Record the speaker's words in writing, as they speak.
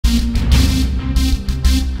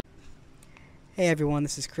Hey everyone,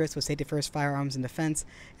 this is Chris with Safety First Firearms and Defense,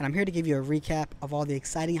 and I'm here to give you a recap of all the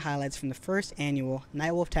exciting highlights from the first annual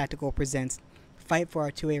Nightwolf Tactical Presents Fight for Our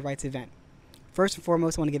 2A Rights event. First and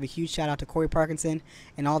foremost, I want to give a huge shout out to Corey Parkinson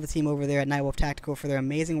and all the team over there at Nightwolf Tactical for their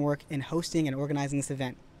amazing work in hosting and organizing this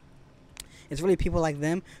event. It's really people like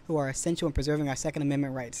them who are essential in preserving our Second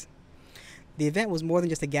Amendment rights. The event was more than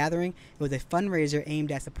just a gathering. It was a fundraiser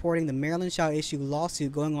aimed at supporting the Maryland Shall Issue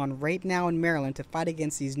lawsuit going on right now in Maryland to fight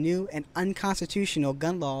against these new and unconstitutional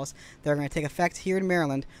gun laws that are going to take effect here in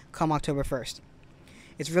Maryland come October 1st.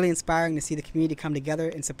 It's really inspiring to see the community come together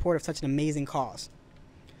in support of such an amazing cause.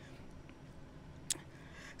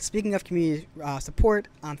 Speaking of community support,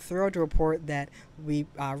 I'm thrilled to report that we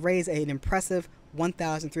raised an impressive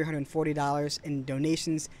 $1,340 in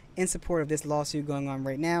donations in support of this lawsuit going on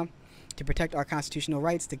right now to protect our constitutional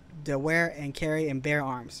rights to wear and carry and bear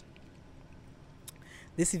arms.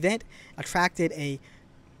 This event attracted a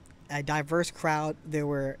diverse crowd. There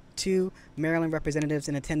were 2 Maryland representatives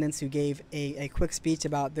in attendance who gave a quick speech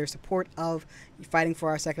about their support of fighting for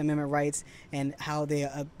our Second Amendment rights and how they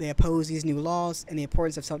oppose these new laws and the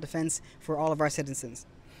importance of self-defense for all of our citizens.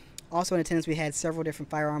 Also in attendance, we had several different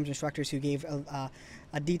firearms instructors who gave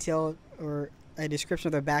a detailed or a description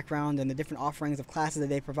of their background and the different offerings of classes that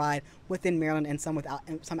they provide within Maryland and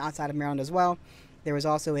some outside of Maryland as well. There was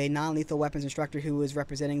also a non-lethal weapons instructor who was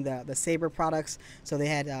representing the Sabre products. So they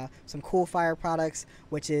had some cool fire products,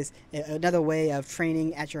 which is another way of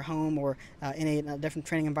training at your home or in a different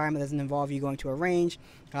training environment that doesn't involve you going to a range.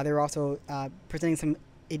 They were also presenting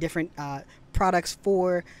different products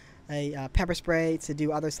for a pepper spray to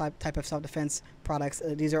do other type of self-defense products.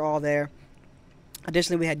 These are all there.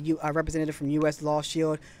 Additionally, we had a representative from U.S. Law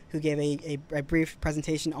Shield who gave a brief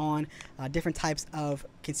presentation on different types of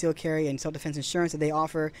concealed carry and self-defense insurance that they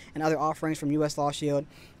offer and other offerings from U.S. Law Shield.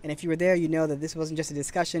 And if you were there, you know that this wasn't just a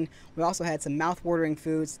discussion. We also had some mouth-watering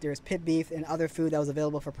foods. There's pit beef and other food that was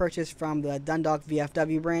available for purchase from the Dundalk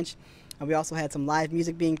VFW branch. We also had some live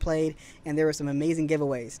music being played, and there were some amazing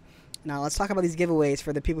giveaways. Now let's talk about these giveaways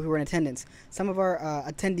for the people who were in attendance. Some of our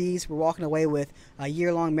attendees were walking away with a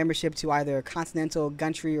year-long membership to either Continental,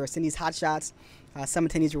 Gumtree, or Cindy's Hot Shots. Some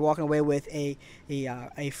attendees were walking away with a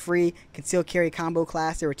free concealed carry combo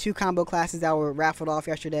class. There were 2 combo classes that were raffled off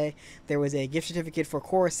yesterday. There was a gift certificate for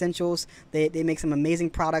Core Essentials. They make some amazing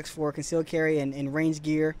products for concealed carry and range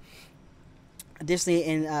gear.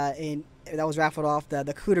 Additionally, that was raffled off.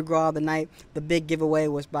 The coup de grace of the night, the big giveaway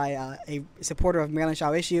was by a supporter of Maryland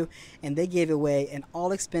Shall Issue, and they gave away an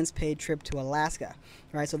all-expense-paid trip to Alaska.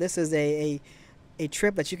 All right, so this is a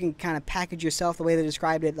trip that you can kind of package yourself the way they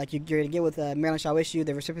described it, like you're going to get with Maryland Shall Issue.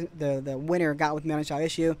 The winner got with Maryland Shall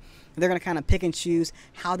Issue. And they're going to kind of pick and choose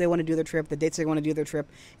how they want to do their trip, the dates they want to do their trip,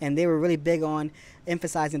 and they were really big on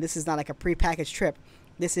emphasizing this is not like a prepackaged trip.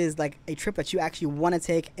 This is like a trip that you actually want to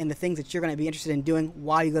take and the things that you're going to be interested in doing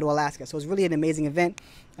while you go to Alaska. So it's really an amazing event.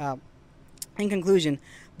 In conclusion,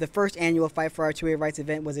 the first annual Fight for Our 2A Rights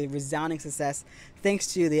event was a resounding success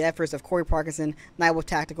thanks to the efforts of Corey Parkinson, Nightwolf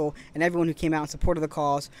Tactical, and everyone who came out in support of the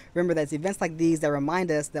cause. Remember that it's events like these that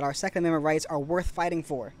remind us that our Second Amendment rights are worth fighting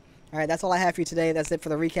for. All right, that's all I have for you today. That's it for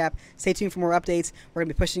the recap. Stay tuned for more updates. We're going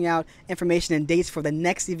to be pushing out information and dates for the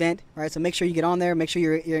next event. All right, so make sure you get on there. Make sure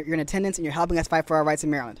you're in attendance and you're helping us fight for our rights in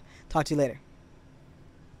Maryland. Talk to you later.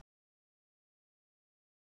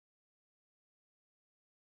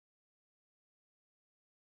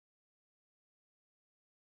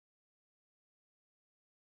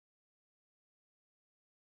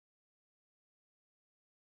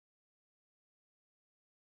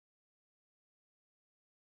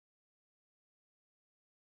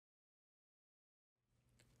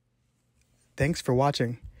 Thanks for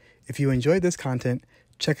watching. If you enjoyed this content,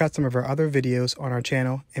 check out some of our other videos on our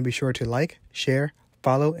channel and be sure to like, share,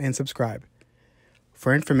 follow, and subscribe.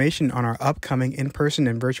 For information on our upcoming in-person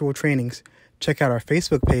and virtual trainings, check out our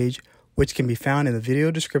Facebook page, which can be found in the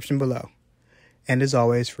video description below. And as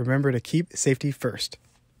always, remember to keep safety first.